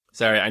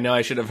Sorry, I know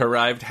I should have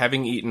arrived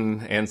having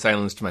eaten and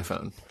silenced my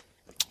phone.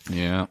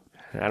 Yeah.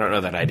 I don't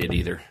know that I did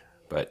either,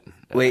 but...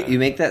 Wait, you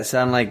make that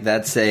sound like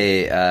that's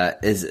a...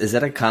 is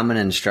that a common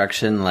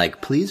instruction,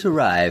 like, please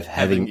arrive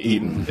having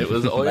eaten? It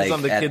was always like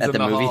on the kids at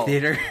in the movie hall.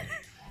 theater?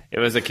 It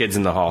was a Kids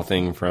in the Hall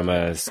thing from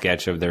a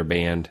sketch of their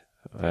band,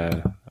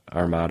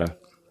 Armada.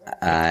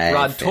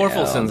 Rod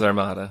Torfelson's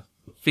Armada,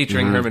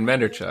 featuring Herman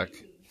Menderchuk.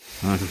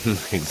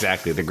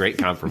 Exactly, the great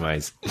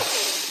compromise.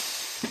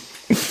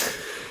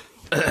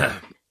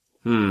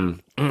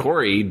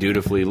 Corey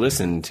dutifully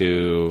listened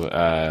to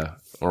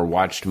or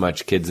watched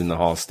much Kids in the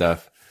Hall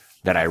stuff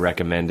that I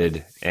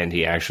recommended, and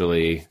he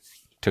actually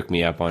took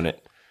me up on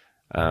it.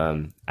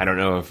 I don't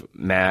know if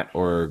Matt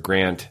or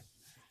Grant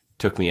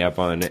took me up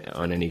on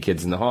any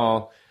Kids in the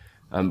Hall,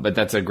 but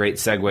that's a great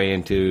segue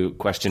into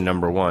question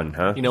number 1,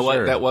 huh? You know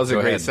what? That was a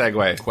Go great ahead.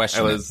 segue.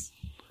 Question I it. was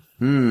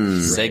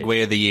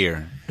Segue of the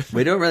year.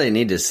 We don't really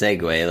need to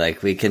segue.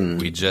 Like, we can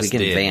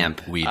did.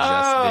 vamp. We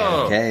just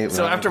did. Okay,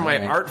 So well, after my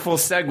all right. artful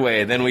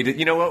segue, then we did.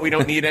 You know what? We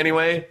don't need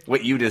anyway.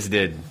 What you just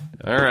did.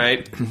 All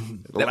right,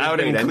 loud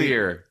great. and I mean-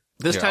 clear.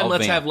 This Here, time. I'll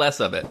Let's vamp. have less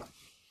of it.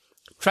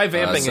 Try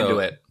vamping So, into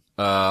it.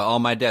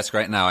 On my desk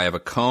right now, I have a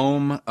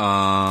comb.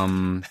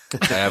 I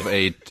have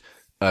a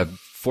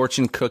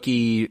fortune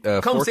cookie.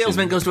 Comb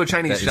salesman goes to a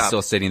Chinese that is shop.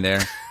 still sitting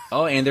there.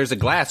 Oh, and there's a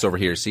glass over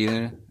here. See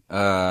there?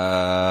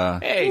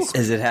 Hey,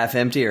 Is it half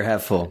empty or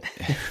half full?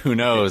 Who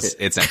knows?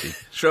 It's empty.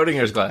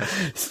 Schrodinger's glass.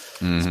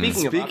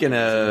 Speaking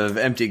of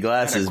empty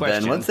glasses, Ben,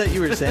 question. what's that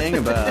you were saying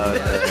about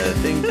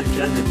things you've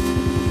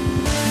done?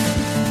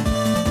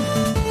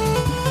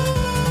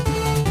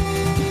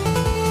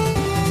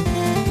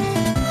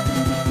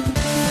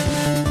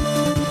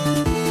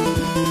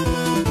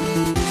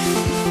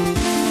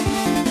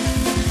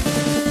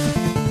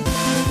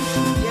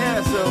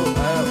 yeah. So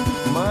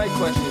my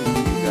question to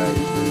you guys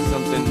is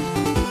something.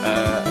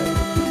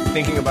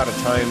 Thinking about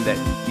a time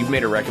that you've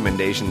made a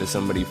recommendation to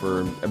somebody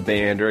for a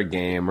band or a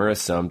game or a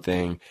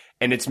something,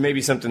 and it's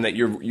maybe something that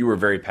you were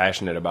very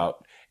passionate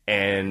about,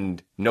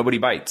 and nobody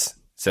bites.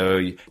 So,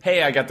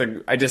 hey,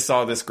 I just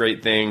saw this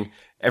great thing.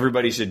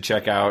 Everybody should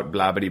check out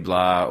blah blah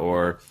blah,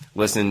 or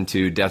listen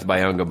to Death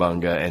by Unga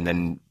Bunga, and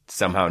then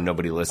somehow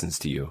nobody listens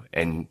to you,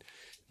 and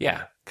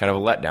yeah, kind of a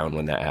letdown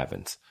when that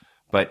happens.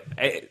 But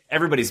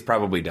everybody's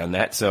probably done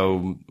that.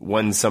 So,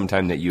 when's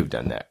sometime that you've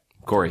done that,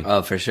 Corey?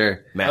 Oh, for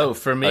sure. Matt. Oh,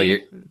 for me? you're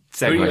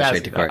Who are you straight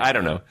asking? to Corey. I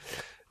don't know.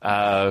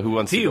 Who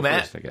wants to you, go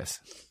Matt. first, I guess.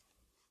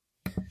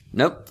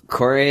 Nope,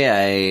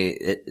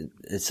 Corey.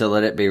 So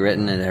let it be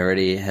written. It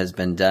already has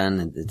been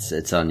done.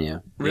 It's on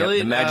you. Really?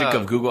 Yep, the magic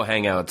of Google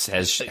Hangouts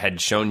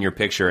had shown your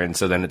picture, and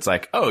so then it's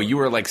like, oh, you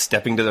were like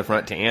stepping to the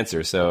front to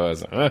answer. So I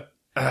was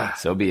like,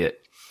 so be it.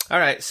 All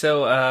right,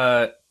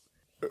 so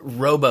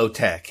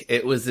Robotech.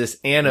 It was this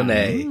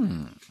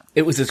anime.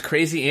 It was this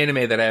crazy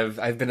anime that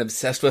I've been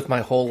obsessed with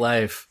my whole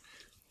life.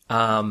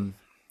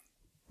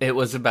 It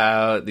was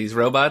about these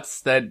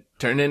robots that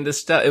turn into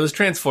stuff. It was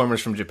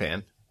Transformers from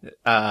Japan.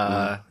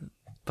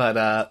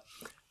 But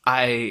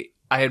I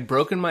had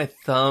broken my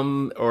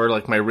thumb or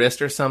like my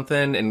wrist or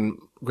something, and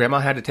Grandma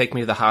had to take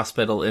me to the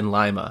hospital in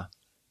Lima.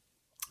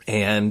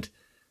 And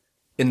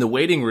in the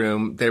waiting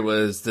room, there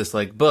was this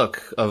like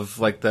book of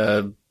like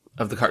the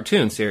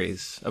cartoon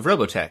series of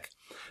Robotech,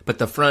 but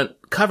the front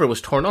cover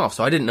was torn off,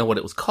 so I didn't know what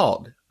it was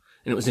called,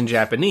 and it was in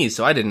Japanese,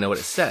 so I didn't know what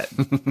it said.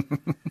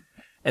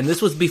 And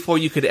this was before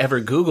you could ever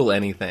Google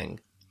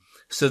anything.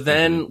 So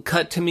then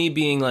cut to me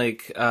being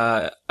like,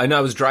 I know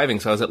I was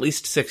driving, so I was at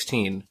least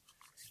 16.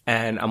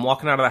 And I'm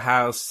walking out of the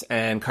house,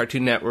 and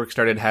Cartoon Network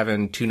started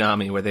having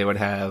Toonami, where they would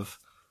have,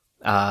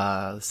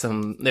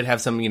 some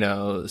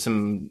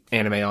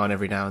anime on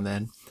every now and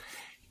then.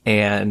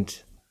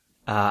 And,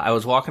 I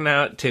was walking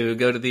out to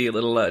go to the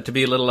little, to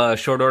be a little,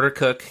 short order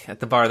cook at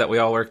the bar that we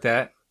all worked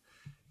at.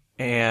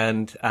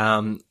 And,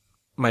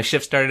 my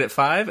shift started at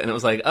 5, and it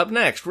was like, up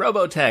next,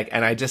 Robotech.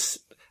 And I just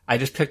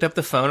picked up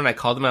the phone and I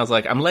called them. I was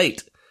like, I'm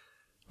late.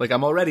 Like,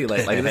 I'm already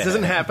late. Like, this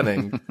isn't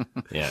happening.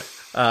 Yeah.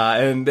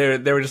 And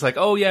they were just like,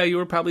 oh yeah, you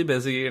were probably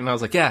busy. And I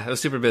was like, yeah, I was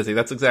super busy.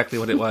 That's exactly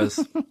what it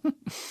was.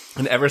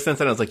 And ever since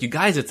then, I was like, you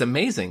guys, it's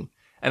amazing.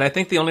 And I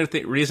think the only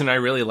reason I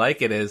really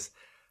like it is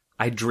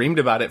I dreamed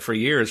about it for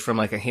years from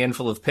like a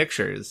handful of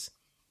pictures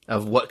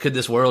of what could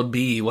this world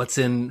be? What's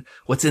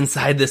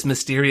inside this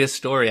mysterious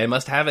story? I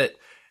must have it.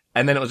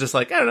 And then it was just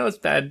like, I don't know, it's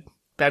bad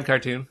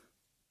cartoon.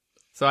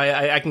 So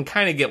I can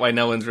kind of get why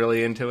no one's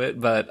really into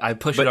it, but I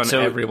push it on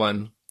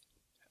everyone.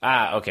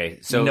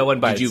 Okay. So No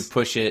one bites. did you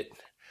push it?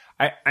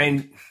 I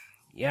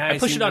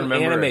push seem it to on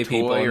remember anime a toy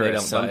people and or they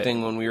don't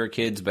something when we were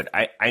kids, but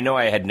I know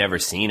I had never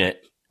seen it.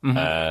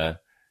 I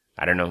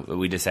don't know.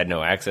 We just had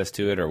no access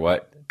to it or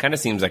what. Kind of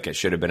seems like it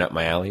should have been up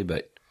my alley,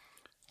 but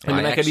I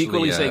mean, I could actually,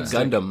 equally say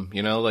Gundam,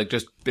 you know, like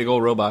just big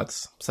old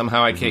robots.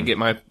 Somehow I can't get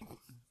my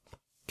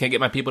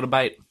people to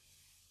bite.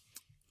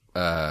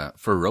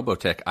 For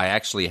Robotech, I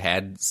actually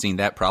had seen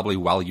that probably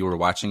while you were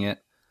watching it.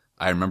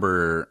 I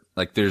remember,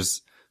 like,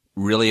 there's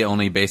really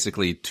only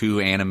basically 2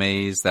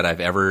 animes that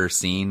I've ever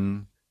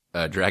seen,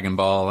 Dragon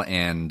Ball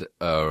and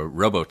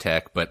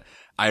Robotech, but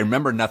I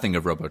remember nothing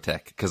of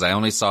Robotech because I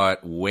only saw it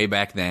way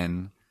back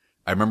then.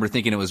 I remember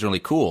thinking it was really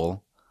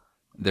cool.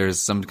 There's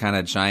some kind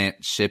of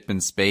giant ship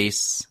in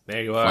space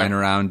There you are. flying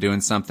around doing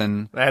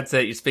something. That's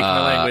it. You're speaking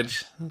the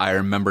language. I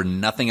remember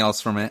nothing else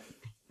from it.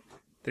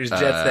 There's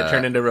jets that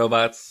turn into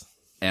robots.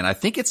 And I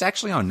think it's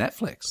actually on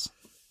Netflix.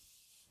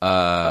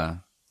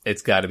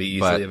 It's got to be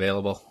easily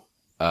available.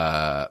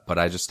 But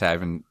I just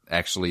haven't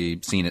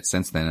actually seen it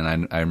since then,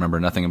 and I remember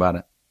nothing about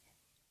it.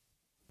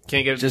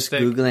 Can't get it Just to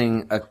stick.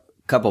 Googling a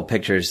couple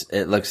pictures,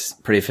 it looks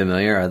pretty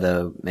familiar,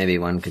 although maybe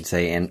one could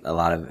say a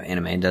lot of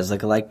anime does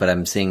look alike, but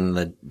I'm seeing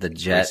the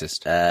jet.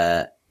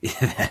 Racist.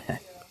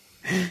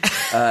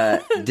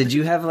 Did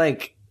you have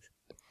like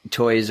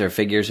toys or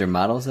figures or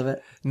models of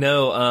it?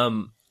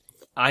 No,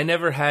 I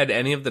never had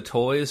any of the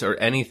toys or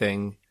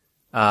anything.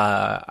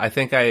 I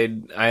think I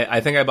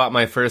bought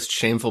my first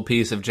shameful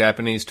piece of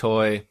Japanese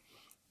toy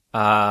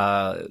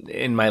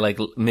in my like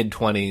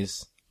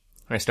mid-20s.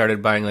 I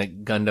started buying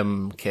like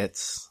Gundam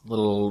kits,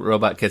 little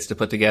robot kits to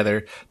put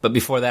together. But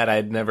before that,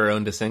 I'd never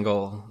owned a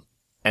single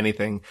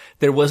anything.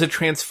 There was a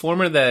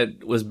Transformer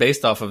that was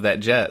based off of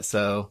that jet,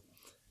 so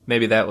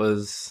maybe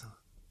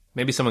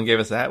someone gave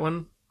us that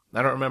one.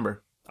 I don't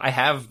remember. I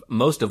have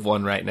most of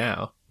one right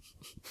now.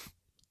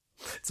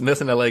 It's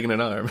missing a leg and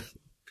an arm.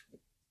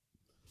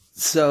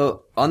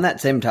 So on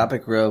that same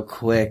topic real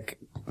quick,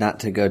 not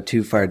to go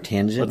too far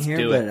tangent Let's here,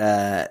 do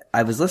but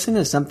I was listening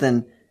to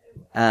something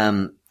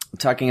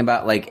talking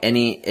about like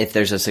if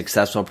there's a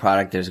successful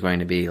product, there's going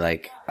to be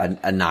like a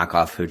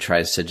knockoff who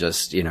tries to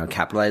just,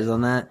 capitalize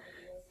on that.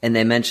 And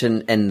they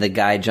mentioned, and the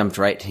guy jumped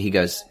right to, he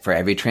goes, for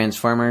every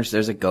Transformers,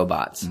 there's a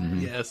GoBots. Mm-hmm.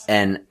 Yes.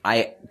 And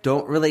I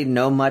don't really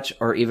know much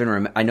or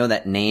even I know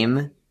that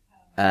name.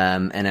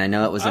 And I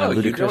know it was in a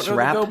Ludicrous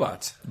rap.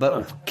 GoBots.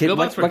 But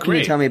GoBots were what can you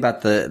great. tell me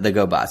about the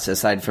GoBots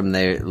aside from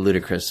the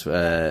Ludicrous?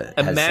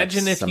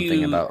 Imagine if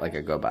something about like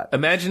a GoBot.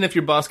 Imagine if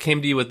your boss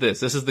came to you with this.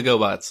 This is the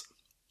GoBots.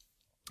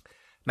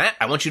 Matt,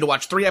 I want you to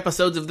watch 3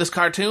 episodes of this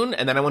cartoon,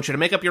 and then I want you to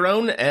make up your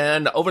own,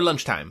 and over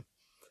lunchtime.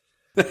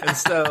 And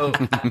so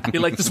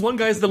you're like, this one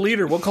guy's the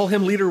leader. We'll call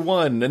him Leader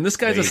 1. And this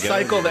guy's a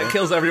cycle that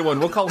kills everyone.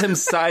 We'll call him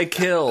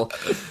Psy-Kill.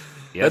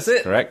 Yes, That's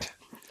it. correct.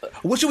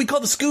 What should we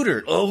call the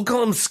Scooter? Oh, we'll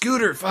call him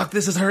Scooter. Fuck,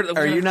 this is hurt.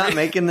 Are you not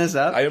making this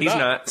up? I am He's not.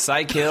 not.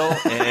 Psy-Kill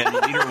and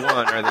Leader 1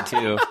 are the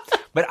two.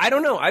 But I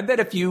don't know. I bet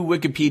if you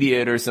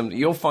Wikipedia it or something,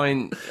 you'll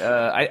find,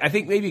 I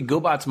think maybe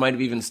GoBots might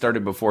have even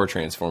started before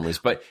Transformers,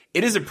 but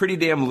it is a pretty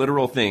damn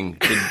literal thing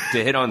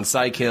to hit on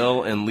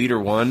Psy-Kill and Leader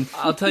 1.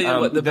 I'll tell you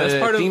what, the best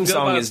part of theme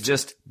song GoBots- is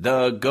just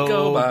the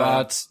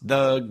GoBots,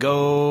 the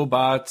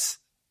GoBots.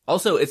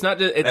 Also, it's not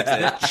just, it's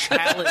the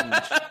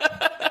challenge.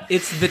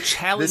 It's the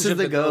challenge This is of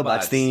the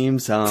GoBots theme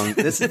song.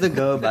 This is the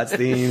GoBots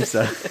theme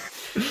song.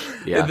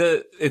 Yeah.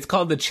 It's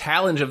called the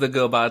challenge of the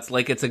GoBots,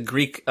 like it's a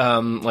Greek,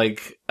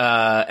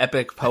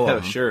 epic poem.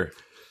 Oh, sure.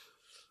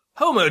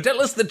 Homer,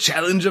 tell us the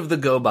challenge of the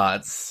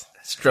GoBots.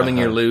 Strumming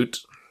your lute.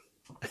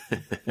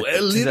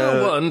 Well,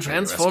 Leader 1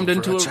 transformed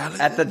into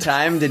a... At the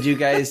time, did you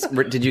guys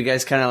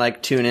kind of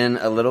like tune in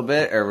a little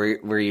bit, or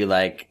were you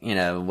like,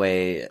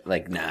 way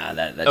like, nah,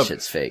 that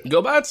shit's fake?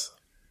 GoBots?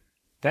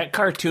 That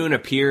cartoon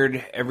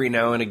appeared every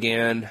now and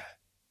again.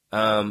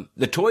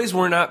 The toys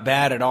were not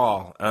bad at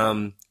all.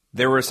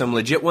 There were some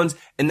legit ones.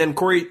 And then,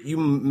 Corey, you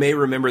may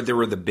remember there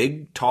were the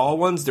big, tall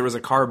ones. There was a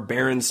car,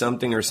 Baron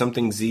something or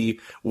something Z.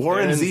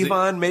 Warren Baron Z.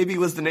 Zevon maybe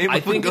was the name I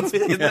of think it.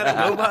 it's- Is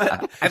that a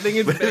robot? I think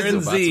it's Baron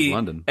GoBots Z, in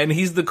London. and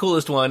he's the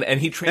coolest one,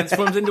 and he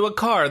transforms into a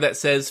car that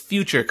says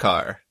Future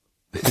Car.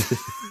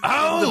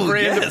 Oh, the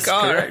brand of yes,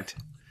 car. correct.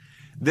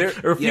 There,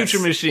 Or Future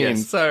yes, Machine,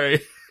 yes.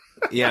 sorry.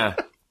 Yeah.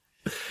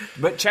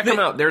 But check them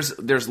out. There's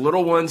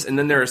little ones, and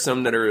then there are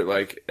some that are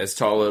like as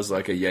tall as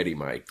like a Yeti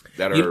mic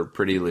that are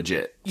pretty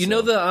legit. You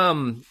know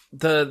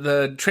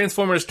the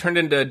Transformers turned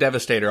into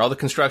Devastator. All the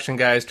construction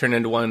guys turned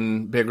into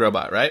one big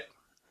robot, right?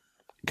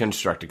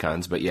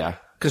 Constructicons, but yeah.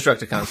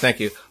 Constructicons, thank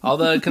you. All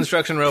the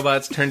construction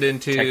robots turned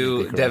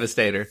into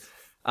Devastator.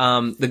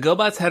 The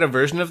GoBots had a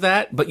version of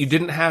that, but you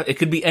didn't have, it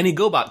could be any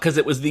GoBot because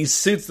it was these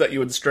suits that you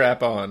would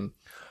strap on.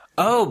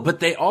 Oh, but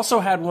they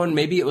also had one,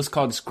 maybe it was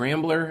called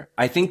Scrambler.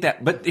 I think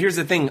that, but here's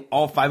the thing,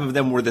 all 5 of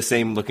them were the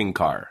same looking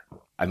car.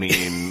 I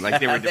mean, like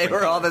they were They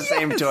were all the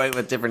same toy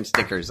with different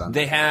stickers on them.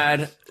 They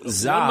had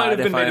Zod. One might have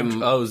been if made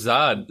I'm- of,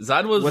 Zod.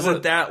 Zod was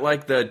Wasn't that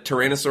like the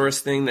Tyrannosaurus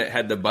thing that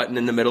had the button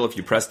in the middle? If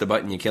you press the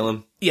button, you kill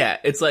him? yeah,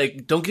 it's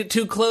like, don't get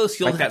too close.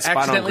 You'll Like that spot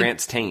on accidentally...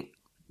 Grant's taint.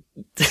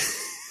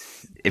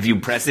 If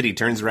you press it, he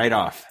turns right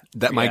off.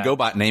 That my Yeah.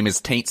 GoBot name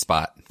is Taint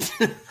Spot.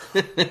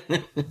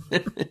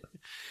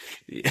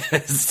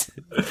 Yes.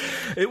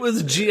 It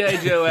was G.I.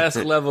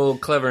 Joe-esque level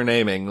clever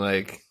naming.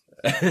 Like,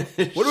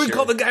 what do we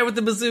call the guy with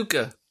the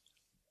bazooka?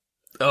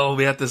 Oh,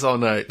 we had this all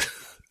night.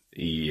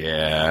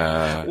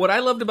 Yeah. What I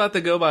loved about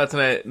the GoBots,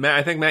 and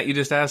I think, Matt, you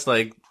just asked,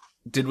 like,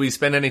 did we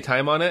spend any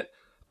time on it?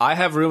 I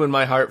have room in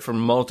my heart for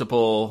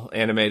multiple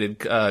animated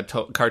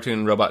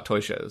cartoon robot toy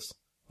shows.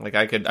 Like,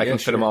 I can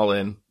fit them all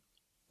in.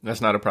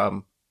 That's not a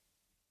problem.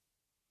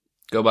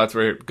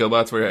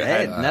 GoBots were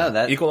Hey, no,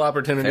 that equal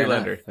opportunity fair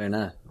lender. enough. Fair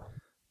enough.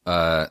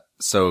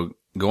 So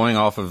going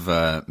off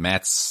of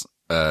Matt's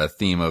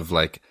theme of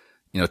like,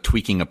 you know,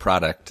 tweaking a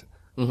product.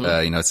 You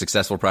know, a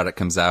successful product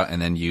comes out and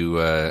then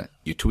you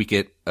tweak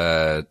it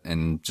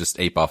and just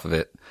ape off of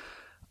it.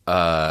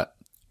 I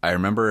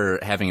remember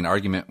having an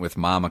argument with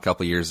Mom a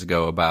couple years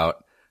ago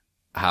about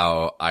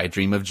how I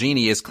Dream of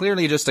Jeannie is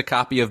clearly just a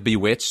copy of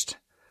Bewitched.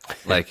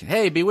 Like,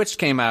 hey, Bewitched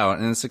came out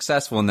and it's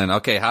successful, and then,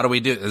 okay, how do we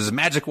do it? There's a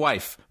Magic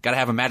Wife. Gotta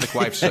have a Magic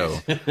Wife show.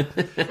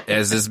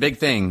 There's this big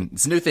thing.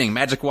 It's a new thing,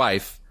 Magic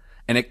Wife.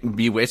 And it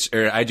Bewitched,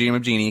 or I Dream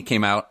of Jeannie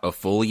came out a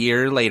full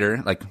year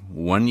later, like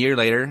 1 year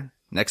later,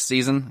 next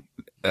season.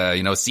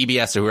 You know,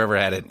 CBS or whoever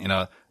had it, you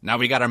know, now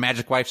we got our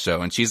Magic Wife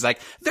show. And she's like,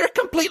 they're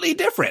completely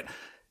different.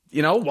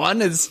 You know,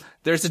 one is,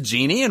 there's a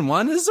genie and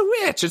one is a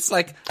witch. It's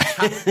like,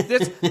 she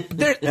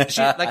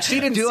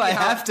didn't Do see I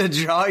how- have to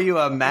draw you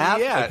a map?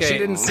 Yeah, Okay. she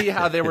didn't see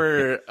how they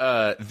were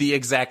the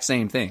exact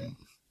same thing.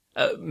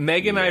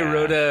 Meg and I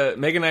wrote a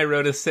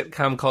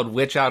sitcom called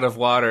Witch Out of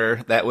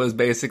Water that was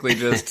basically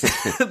just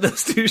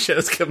those two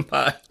shows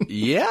combined.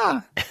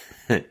 Yeah.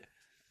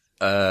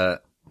 And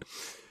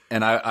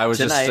I was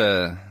Tonight-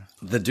 just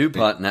The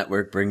DuPont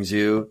Network brings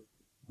you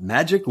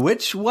Magic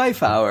Witch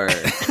Wife Hour.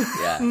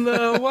 Yeah.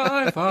 The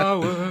wife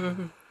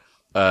hour.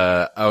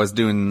 I was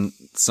doing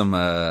some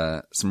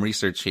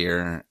research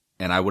here,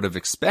 and I would have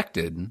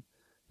expected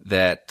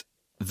that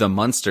the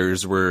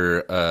Munsters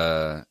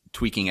were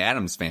tweaking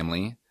Addams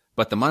Family,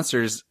 but the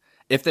Munsters,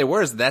 if they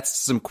were, that's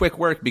some quick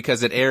work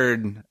because it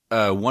aired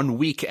 1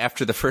 week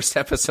after the first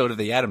episode of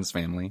the Addams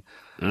Family.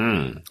 So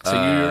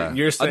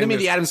you're saying I mean,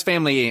 there's- the Addams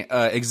Family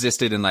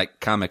existed in like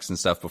comics and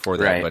stuff before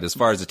that, Right. but as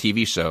far as a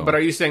TV show, But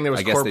are you saying there was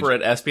I guess they-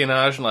 corporate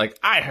espionage? Like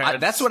I heard.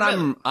 that's what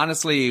I'm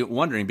honestly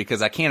wondering,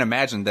 because I can't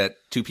imagine that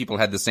two people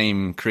had the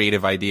same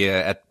creative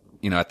idea at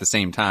the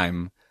same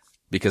time,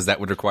 because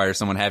that would require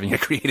someone having a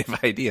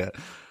creative idea.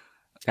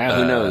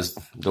 Who knows?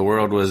 The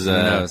world was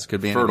knows?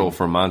 Could be fertile anything.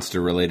 for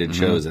monster-related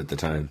shows at the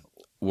time.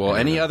 Well,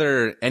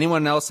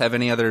 anyone else have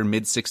any other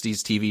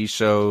mid-60s TV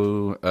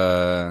show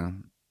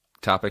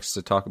topics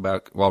to talk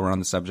about while we're on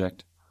the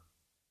subject?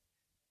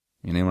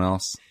 Anyone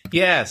else?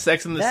 Yeah,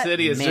 Sex and the That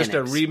City is just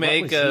a Mannix,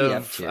 remake what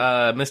was he of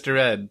up Mr.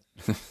 Ed.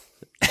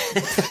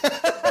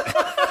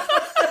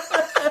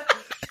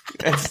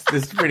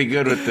 That's pretty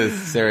good with the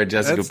Sarah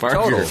Jessica Parker.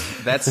 Total.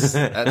 That's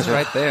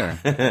right there.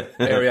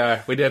 There we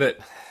are. We did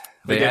it.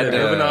 We did it.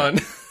 Moving on.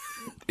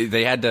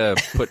 They had to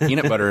put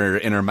peanut butter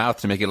in her mouth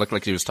to make it look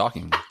like she was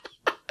talking.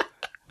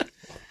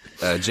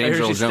 James heard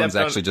Earl she Jones stepped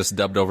on- actually just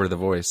dubbed over the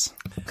voice.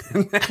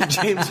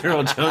 James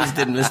Earl Jones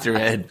did Mr.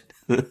 Ed.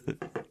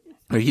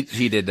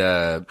 He did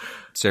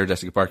Sarah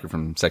Jessica Parker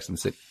from Sex and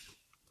the City.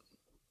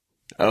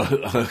 Oh,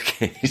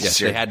 okay. Yes,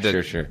 sure, they had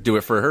to sure. do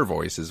it for her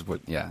voice. Is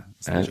what? Yeah,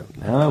 it's the joke.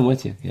 No, I'm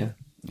with you. Yeah.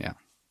 Yeah.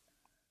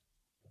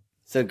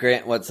 So,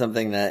 Grant, what's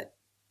something that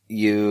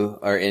you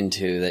are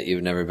into that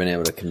you've never been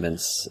able to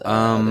convince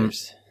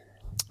others?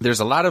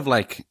 There's a lot of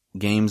like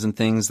games and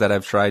things that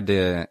I've tried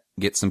to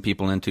get some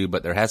people into,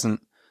 but there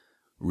hasn't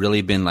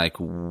really been like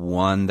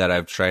one that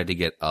I've tried to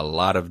get a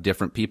lot of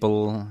different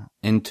people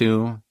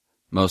into.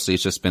 Mostly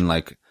it's just been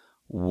like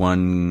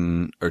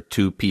one or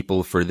two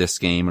people for this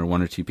game or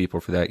one or two people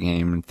for that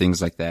game and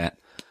things like that.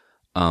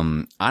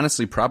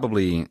 Honestly,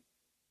 probably,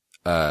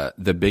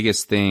 the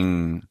biggest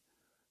thing,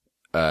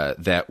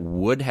 that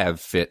would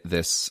have fit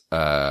this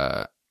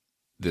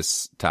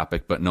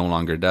topic, but no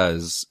longer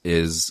does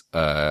is,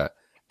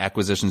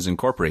 Acquisitions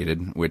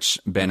Incorporated, which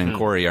Ben and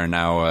Corey are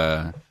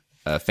now,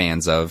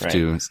 fans of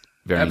to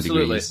varying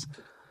Absolutely. degrees.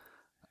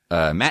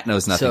 Matt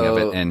knows nothing of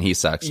So- it and he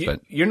sucks, but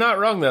You're not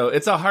wrong though.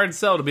 It's a hard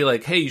sell to be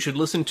like, hey, you should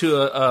listen to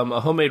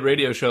a homemade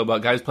radio show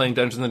about guys playing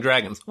Dungeons and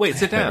Dragons. Wait,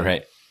 sit down.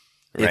 Right.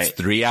 it's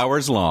 3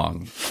 hours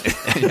long.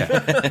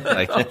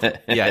 yeah,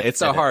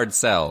 it's a hard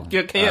sell.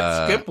 You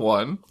can't skip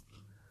one.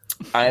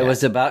 I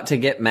was about to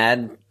get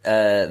mad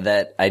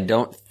that I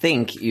don't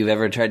think you've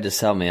ever tried to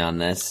sell me on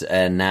this,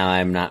 and now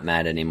I'm not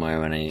mad anymore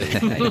when I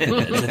get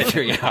the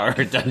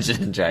 3-hour Dungeons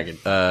and Dragons.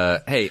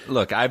 Hey,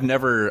 look, I've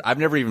never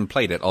even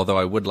played it, although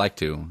I would like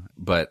to,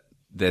 but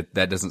that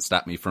doesn't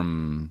stop me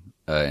from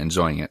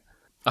enjoying it.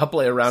 I'll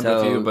play around So,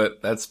 with you,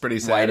 but that's pretty why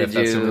sad if did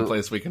that's the you- only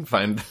place we can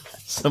find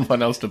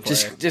someone else to play.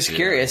 Just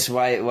curious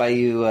why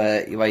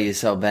you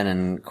sell Ben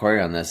and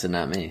Corey on this and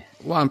not me.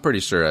 Well, I'm pretty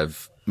sure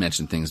I've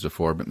mentioned things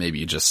before, but maybe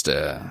you just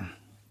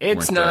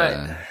It's weren't,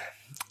 not.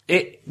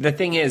 The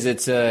thing is,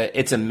 it's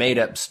a made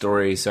up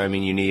story. So I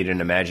mean, you need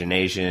an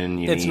imagination.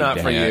 It's not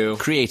for you.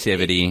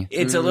 creativity.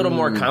 It's a little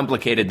more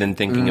complicated than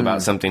thinking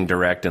about something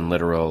direct and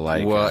literal.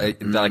 Like, Well,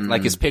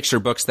 like his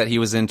picture books that he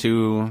was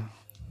into.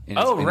 In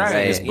his, in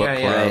his book yeah,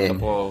 club. a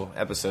couple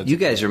episodes. You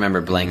guys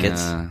remember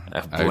blankets?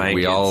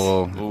 We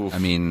all. I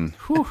mean,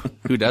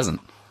 who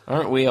doesn't?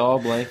 Aren't we all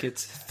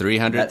blankets?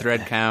 300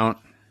 thread count.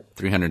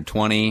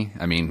 320.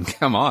 I mean,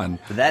 come on.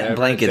 That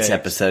blankets takes.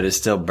 episode is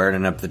still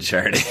burning up the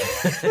chart.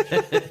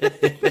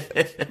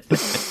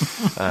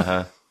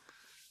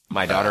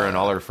 My daughter and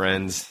all her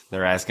friends,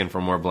 they're asking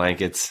for more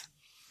blankets.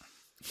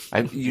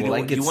 You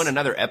want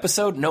another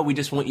episode? No, we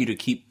just want you to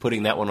keep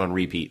putting that one on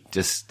repeat.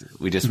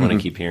 We just want to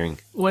keep hearing.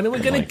 When are we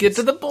going to get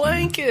to the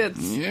blankets?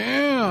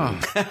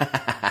 Yeah.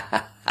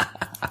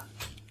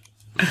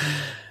 Give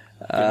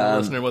the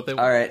listener what they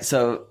want. All right,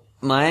 so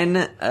mine,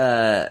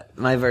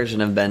 my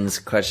version of Ben's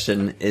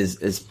question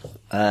is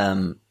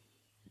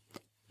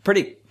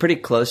pretty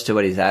close to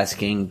what he's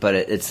asking, but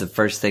it's the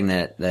first thing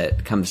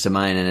that comes to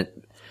mind, and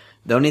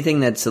the only thing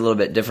that's a little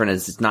bit different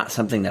is it's not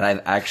something that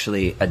I've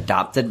actually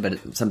adopted, but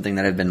it's something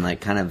that I've been like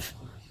kind of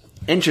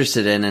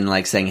interested in and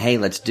like saying, hey,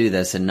 let's do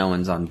this, and no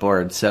one's on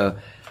board. So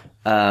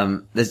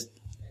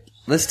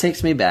this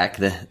takes me back.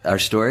 Our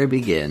story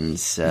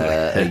begins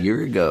a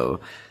year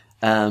ago.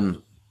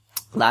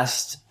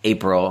 Last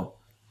April,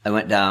 I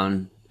went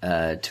down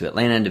to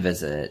Atlanta to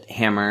visit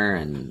Hammer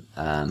and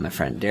my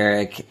friend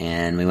Derek,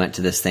 and we went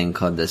to this thing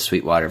called the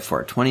Sweetwater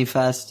 420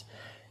 Fest.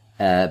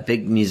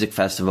 Big music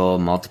festival,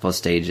 multiple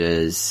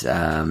stages,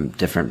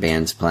 different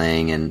bands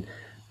playing, and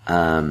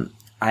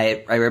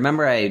I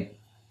remember I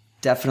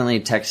definitely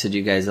texted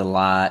you guys a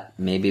lot.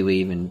 Maybe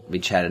we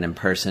chatted in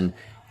person,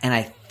 and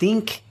I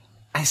think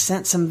I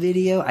sent some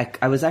video.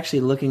 I was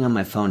actually looking on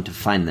my phone to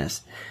find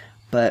this,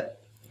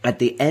 but at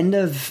the end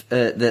of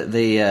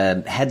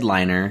the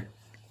headliner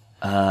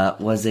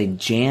was a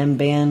jam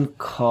band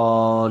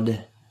called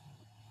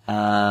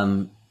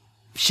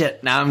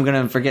shit, now I'm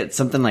gonna forget,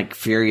 something like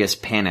Furious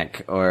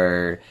Panic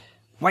or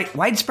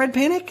Widespread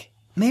Panic?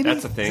 Maybe?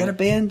 That's a thing. Is that a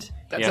band?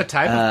 That's a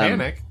type of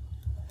panic.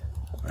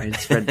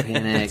 Widespread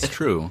Panic. It's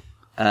true.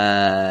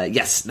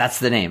 Yes, that's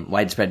the name.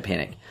 Widespread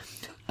Panic.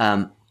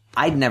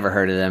 I'd never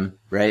heard of them,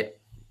 right?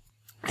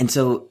 And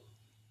so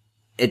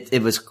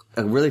it was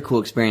a really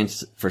cool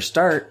experience for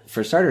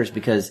starters,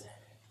 because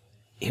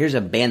here's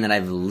a band that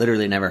I've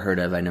literally never heard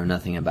of, I know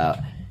nothing about.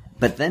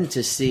 But then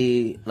to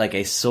see like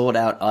a sold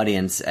out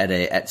audience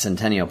at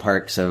Centennial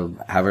Park, so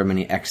however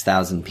many X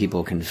thousand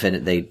people can fit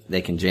it,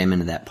 they can jam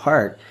into that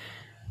park.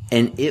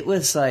 And it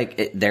was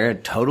like, they're a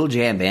total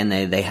jam band.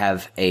 They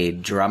have a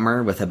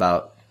drummer with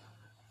about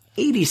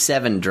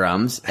 87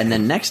 drums, and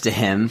then next to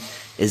him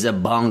is a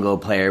bongo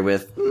player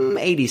with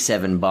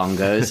 87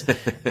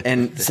 bongos.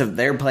 And so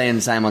they're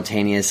playing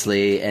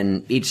simultaneously,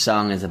 and each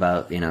song is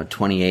about,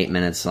 28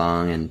 minutes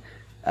long. And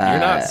You're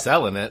not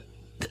selling it.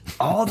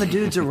 all the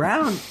dudes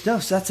around. No,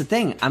 so that's the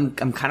thing. I'm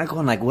kind of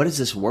going like, what is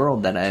this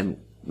world that I'm,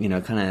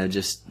 kind of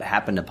just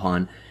happened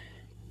upon?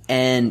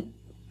 And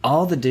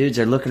all the dudes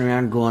are looking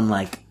around going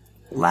like,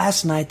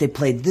 last night they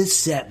played this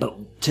set,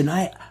 but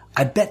tonight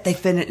I bet they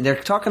finished. They're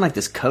talking like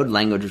this code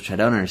language, which I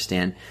don't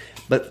understand.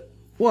 But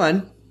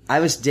one, I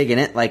was digging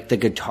it. Like the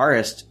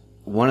guitarist,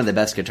 one of the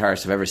best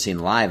guitarists I've ever seen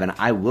live, and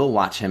I will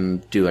watch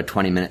him do a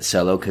 20-minute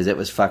solo because it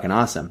was fucking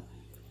awesome.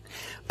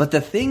 But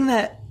the thing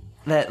that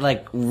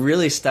like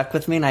really stuck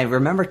with me, and I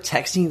remember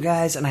texting you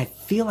guys, and I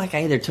feel like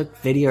I either took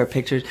video or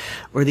pictures,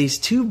 were these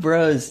two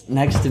bros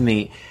next to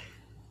me.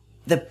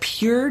 The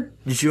pure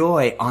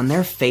joy on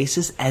their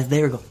faces as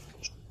they were going,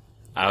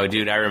 Oh,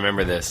 dude, I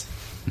remember this.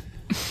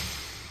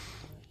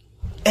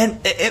 and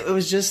it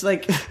was just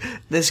like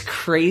this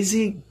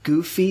crazy,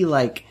 goofy,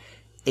 like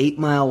 8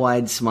 Mile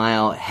Wide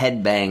smile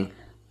headbang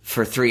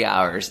for 3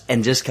 hours,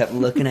 and just kept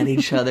looking at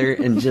each other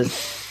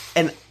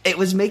and it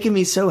was making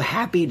me so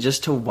happy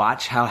just to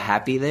watch how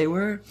happy they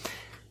were.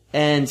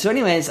 And so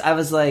anyways, I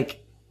was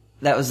like,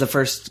 that was the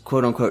first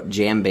quote unquote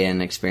jam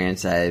band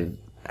experience I've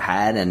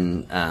had.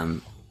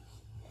 And,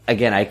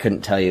 again, I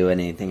couldn't tell you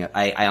anything.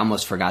 I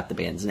almost forgot the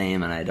band's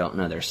name and I don't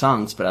know their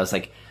songs, but I was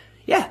like,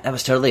 yeah, that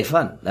was totally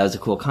fun. That was a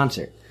cool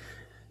concert.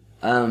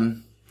 At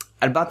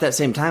about that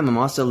same time, I'm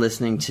also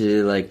listening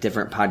to like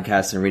different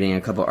podcasts and reading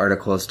a couple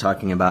articles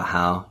talking about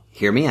how,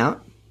 hear me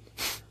out,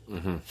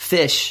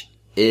 Fish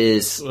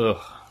is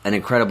an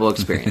incredible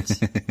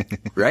experience,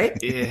 right?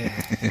 Yeah.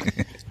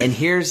 And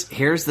here's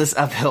this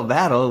uphill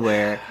battle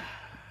where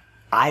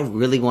I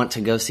really want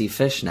to go see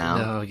Fish now.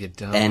 No, you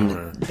don't.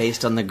 And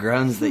based on the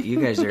groans that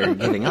you guys are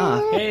giving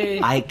off,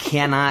 I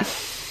cannot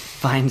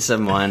find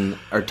someone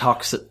or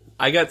talk.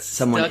 I got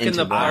someone stuck in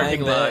the into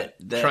parking that.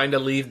 lot trying to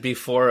leave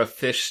before a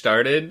Fish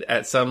started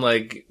at some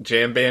like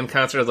jam band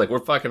concert. I was like, we're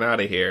fucking out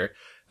of here.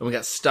 And we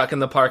got stuck in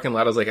the parking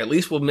lot. I was like, at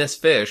least we'll miss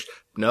Fish.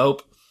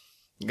 Nope.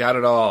 Got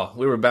it all.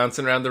 We were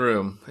bouncing around the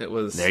room. It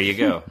was... There you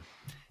go.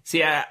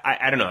 See,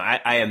 I don't know.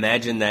 I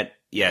imagine that,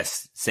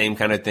 yes, same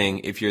kind of thing.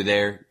 If you're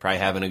there, probably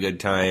having a good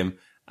time.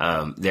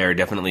 There are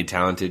definitely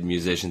talented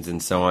musicians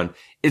and so on.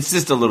 It's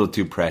just a little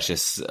too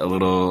precious, a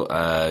little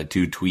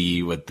too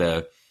twee with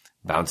the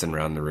bouncing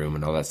around the room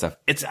and all that stuff.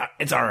 It's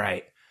all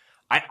right.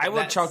 I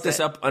will chalk this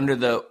up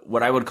under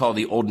what I would call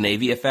the Old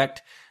Navy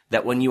effect.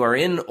 That when you are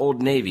in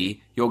Old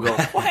Navy, you'll go,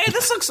 well, hey,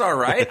 this looks all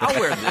right. I'll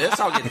wear this.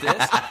 I'll get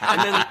this.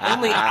 And then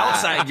only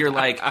outside, you're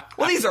like,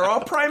 well, these are all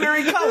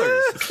primary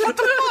colors. What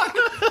the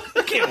fuck?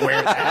 You can't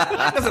wear that.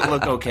 That doesn't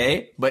look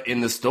okay. But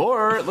in the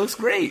store, it looks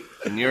great.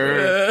 And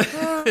you're,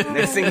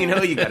 next thing you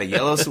know, you got a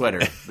yellow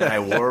sweater that I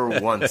wore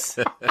once.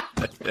 Then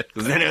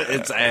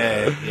it's,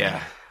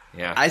 yeah.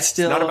 I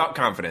still, it's not about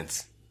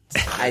confidence.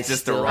 I Just the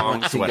still wrong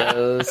want to sweater.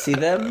 go see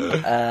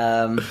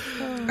them.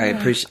 I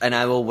appreciate, and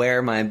I will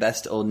wear my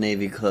best Old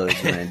Navy clothes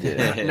when I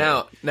do.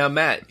 Now,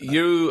 Matt,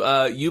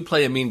 you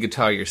play a mean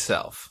guitar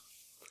yourself,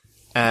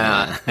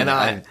 and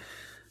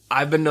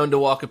I've been known to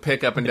walk a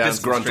pick up and down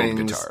Disgruntled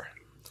strings.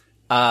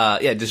 guitar.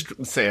 Yeah,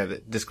 just say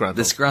it, disgruntled.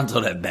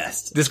 Disgruntled at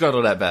best.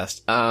 Disgruntled at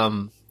best.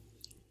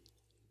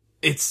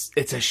 It's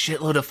a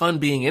shitload of fun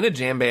being in a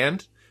jam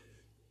band.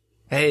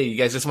 Hey, you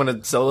guys just want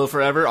to solo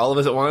forever, all of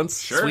us at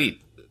once? Sure.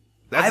 Sweet.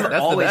 I've That's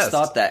always the best.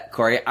 thought that,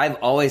 Corey. I've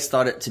always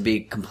thought it to be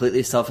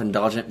completely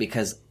self-indulgent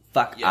because,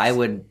 I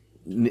would,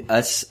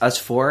 us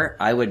four,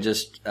 I would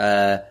just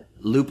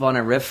loop on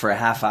a riff for a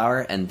half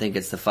hour and think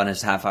it's the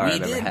funnest half hour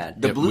I've ever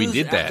had. The Yeah, blues we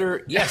did that.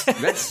 after, yes,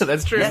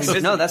 That's true.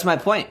 Yes, no, that's my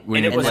point.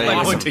 When And you it was play- my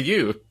awesome. point to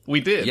you. We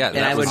did. Yeah, I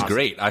that was would-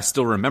 great. I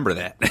still remember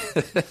that.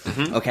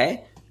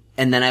 Okay?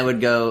 And then I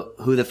would go,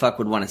 who the fuck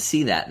would want to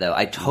see that, though?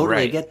 I totally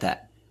Right. get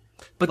that.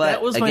 But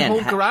that was my again,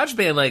 whole garage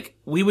band. Like,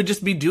 we would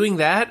just be doing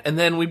that, and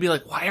then we'd be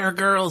like, why are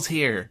girls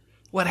here?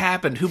 What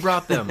happened? Who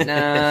brought them?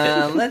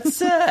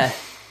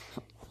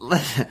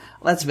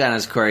 Let's be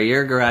honest, Corey.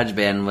 Your garage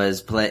band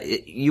was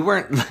you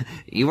weren't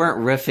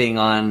riffing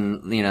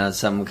on,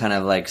 some kind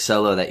of like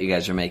solo that you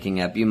guys were making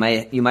up. You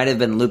might have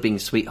been looping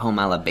Sweet Home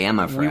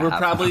Alabama for we a were half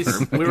probably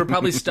hour. we were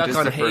probably stuck Just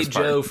on the Hey first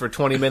part. Joe for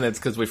 20 minutes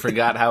because we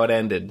forgot how it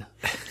ended.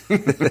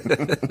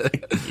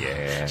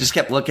 yeah. Just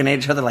kept looking at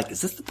each other like,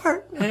 is this the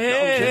part?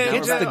 Hey,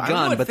 Gets Joe. the I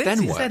gun, know it but fits.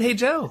 then He what? said Hey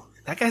Joe.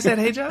 That guy said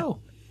Hey Joe.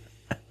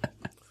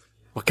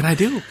 What can I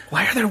do?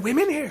 Why are there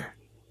women here?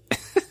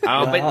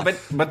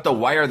 But the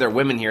why are there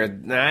women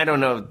here? I don't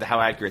know how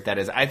accurate that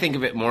is. I think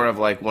of it more of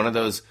like one of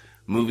those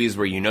movies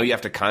where you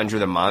have to conjure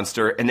the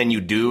monster, and then you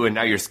do, and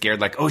now you're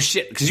scared, like, oh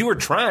shit, because you were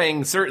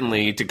trying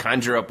certainly to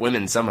conjure up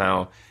women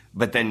somehow,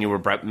 but then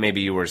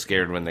maybe you were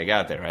scared when they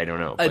got there. I don't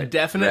know. A But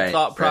definite Right,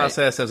 thought right.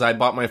 process as I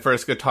bought my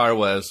first guitar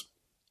was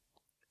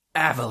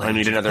avalanche. I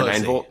need another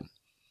pussy. 9-volt.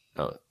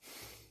 Oh,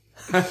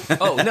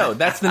 Oh no,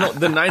 that's the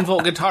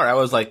 9-volt guitar. I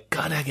was like,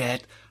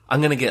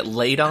 I'm gonna get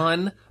laid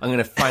on. I'm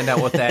gonna find out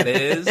what that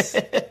is.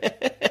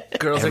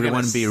 Girls Everyone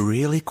are gonna be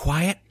really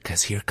quiet,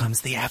 because here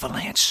comes the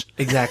avalanche.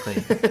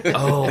 exactly.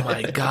 Oh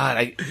my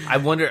god! I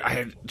wonder.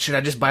 Should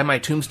I just buy my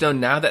tombstone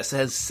now that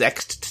says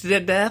 "sexed to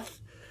death"?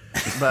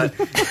 But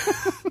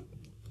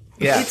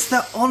yeah, It's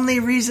the only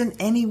reason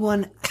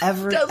anyone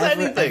Does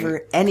anything.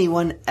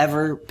 anyone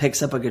ever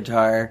picks up a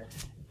guitar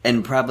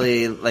and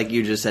probably, like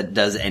you just said,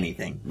 does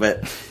anything.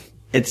 But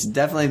it's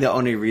definitely the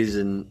only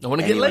reason I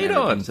wanna get anyone laid ever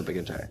on. picks up a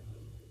guitar.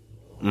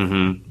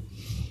 Mm-hmm.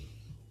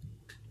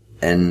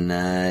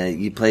 And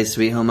you play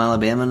Sweet Home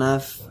Alabama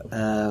enough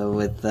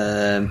with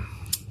a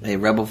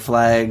Rebel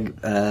Flag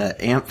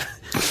amp.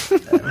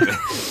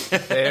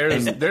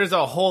 there's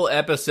a whole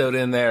episode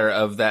in there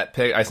of that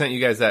pic. I sent you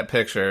guys that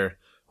picture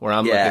where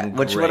I'm Yeah, looking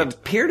which great. would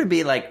appear to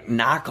be like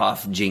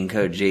knockoff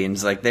Jinko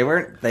jeans. Like they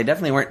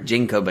definitely weren't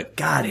Jinko, but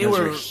God, They those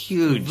were were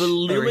huge.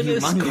 voluminous They were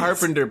humongous.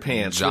 carpenter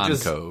pants, which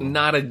is Jonco.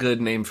 not a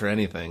good name for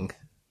anything.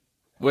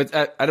 You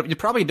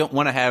probably don't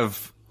want to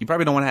have. You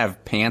probably don't want to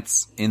have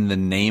pants in the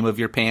name of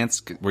your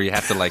pants, where you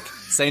have to like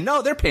say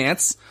no, they're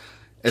pants.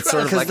 It's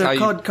sort of Because like they're how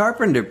called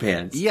carpenter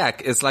pants. yeah,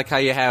 it's like how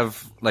you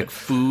have like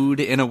food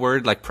in a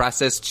word, like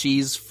processed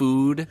cheese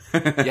food.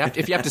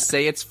 If you have to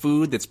say it's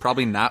food, that's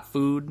probably not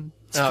food.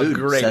 Oh, Food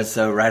great. says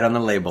so right on the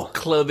label.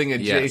 Clothing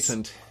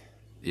adjacent.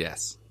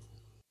 Yes.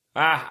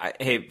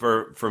 Hey,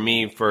 for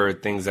me, for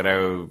things that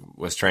I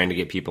was trying to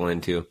get people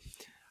into,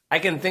 I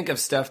can think of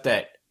stuff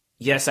that,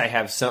 yes,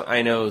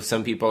 I know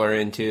some people are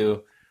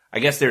into. I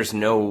guess there's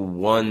no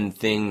one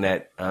thing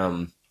that,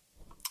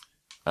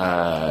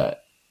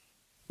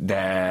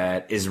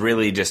 that is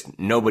really just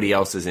nobody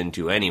else is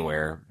into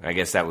anywhere. I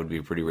guess that would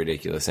be pretty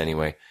ridiculous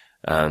anyway.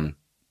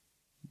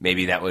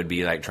 Maybe that would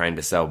be like trying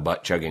to sell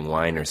butt chugging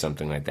wine or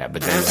something like that.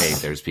 But then, hey,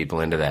 there's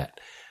people into that.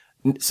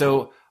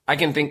 So I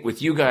can think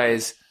with you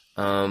guys,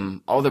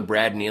 all the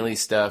Brad Neely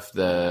stuff,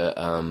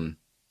 it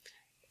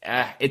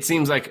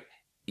seems like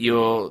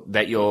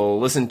you'll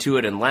listen to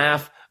it and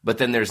laugh, but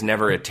then there's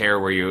never a tear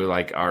where you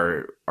like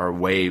are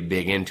way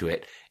big into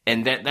it.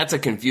 And that's a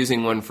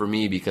confusing one for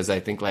me because I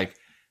think like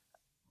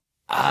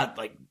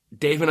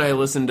Dave and I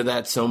listen to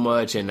that so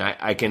much, and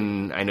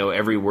I know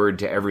every word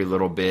to every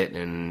little bit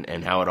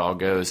and how it all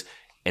goes,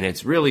 and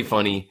it's really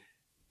funny,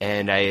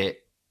 and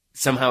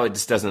somehow it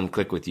just doesn't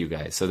click with you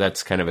guys, so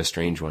that's kind of a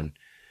strange one.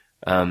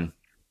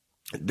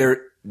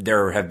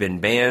 There have been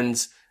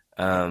bands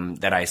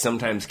that I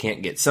sometimes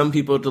can't get some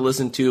people to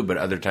listen to, but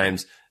other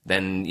times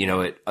then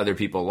other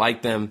people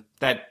like them.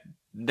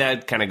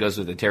 That kind of goes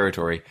with the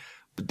territory.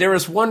 But there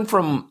was one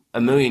from a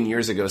million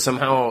years ago.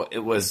 Somehow it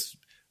was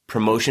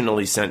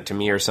promotionally sent to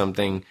me or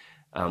something,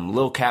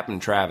 Lil Captain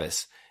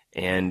Travis,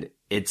 and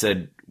it's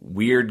a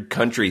weird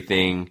country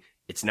thing.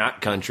 It's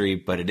not country,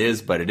 but it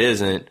is, but it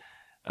isn't.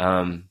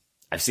 I've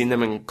seen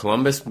them in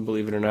Columbus,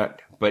 believe it or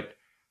not, but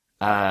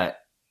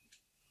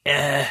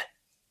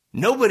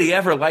nobody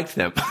ever liked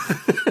them.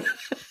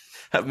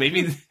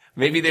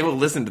 Maybe they will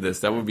listen to this.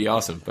 That would be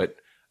awesome. But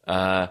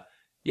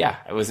Yeah,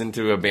 I was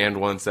into a band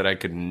once that I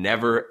could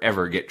never,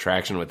 ever get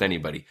traction with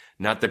anybody.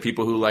 Not the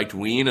people who liked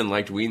Ween and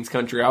liked Ween's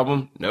country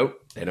album. Nope,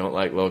 they don't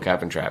like Lil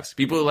Cap and Travis.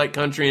 People who like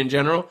country in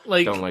general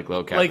don't like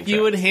Lil Cap and Travis. Like,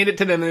 you would hand it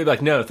to them and they'd be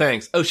like, no,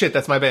 thanks. Oh, shit,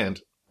 that's my band.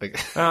 Like,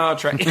 I'll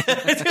try.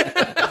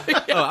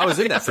 Oh, I was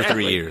in that for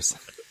 3 years.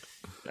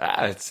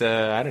 It's,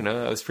 I don't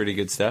know, that was pretty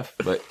good stuff,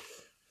 but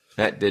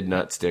that did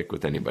not stick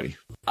with anybody.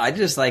 I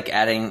just like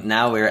adding.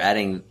 Now we're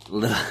adding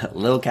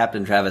Lil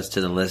Captain Travis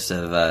to the list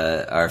of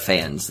our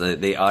fans.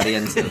 The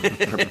audience,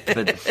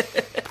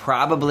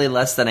 probably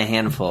less than a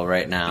handful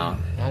right now,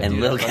 and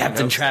Lil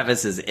Captain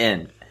Travis is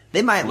in.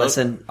 They might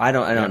listen. I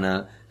don't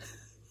know.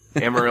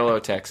 Amarillo,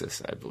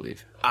 Texas, I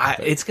believe.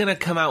 it's going to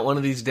come out one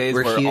of these days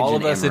We're where huge all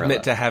in of us Amarillo.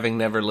 admit to having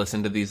never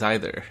listened to these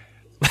either.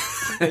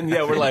 And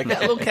yeah, we're like,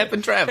 Lil Cap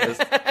and Travis.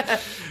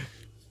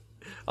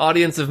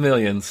 Audience of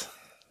millions.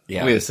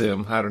 Yeah. We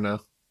assume. I don't know.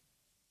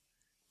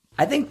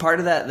 I think part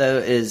of that though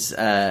is,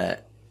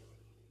 at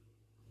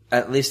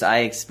least I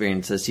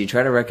experience this. You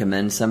try to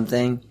recommend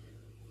something,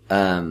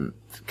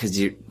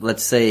 because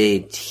let's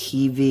say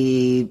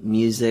TV,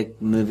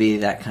 music, movie,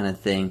 that kind of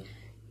thing.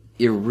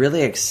 You're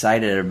really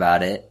excited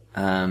about it,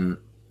 and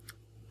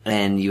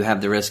you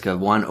have the risk of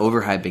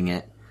overhyping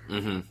it.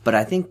 Mm-hmm. But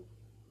I think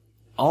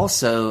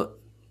also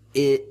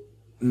it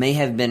may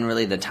have been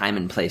really the time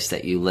and place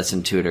that you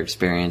listened to it or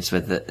experienced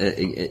with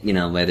it,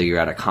 whether you're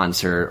at a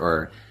concert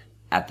or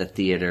at the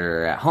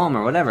theater or at home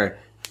or whatever.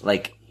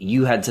 Like,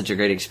 you had such a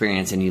great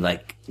experience and you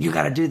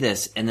got to do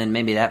this. And then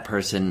maybe that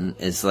person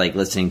is like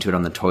listening to it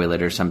on the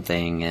toilet or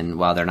something, and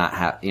while they're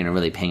not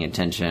really paying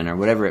attention or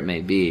whatever it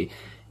may be.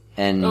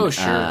 And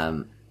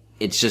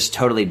it's just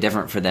totally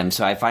different for them.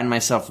 So I find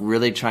myself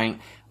really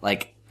trying,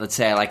 like, let's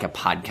say I like a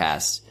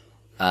podcast.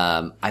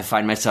 I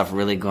find myself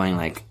really going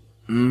like,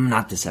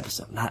 not this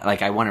episode. Not,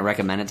 like, I want to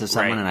recommend it to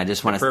someone, and I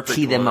just want to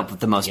tee them up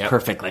with the most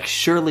perfect, like,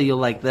 surely you'll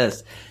like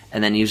this.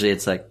 And then usually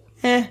it's like,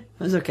 it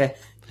was okay.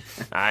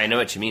 I know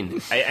what you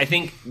mean. I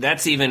think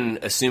that's even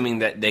assuming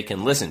that they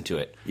can listen to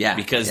it. Yeah.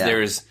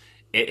 Because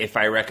if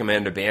I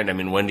recommend a band, I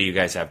mean, when do you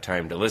guys have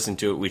time to listen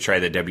to it? We try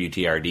the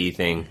WTRD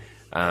thing.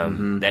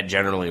 That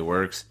generally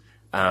works.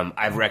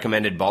 I've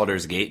recommended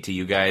Baldur's Gate to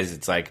you guys.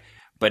 It's like,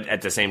 but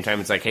at the same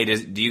time, it's like, hey,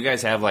 do you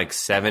guys have like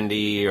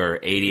 70 or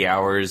 80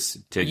 hours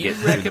to get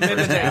through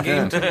recommended that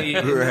game to me.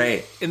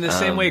 Right. In the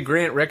same way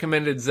Grant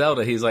recommended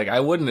Zelda. He's like, I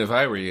wouldn't if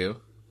I were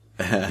you.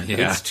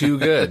 It's too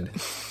good.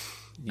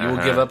 You will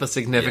give up a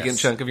significant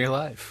chunk of your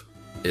life.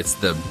 It's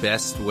the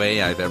best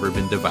way I've ever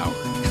been devoured.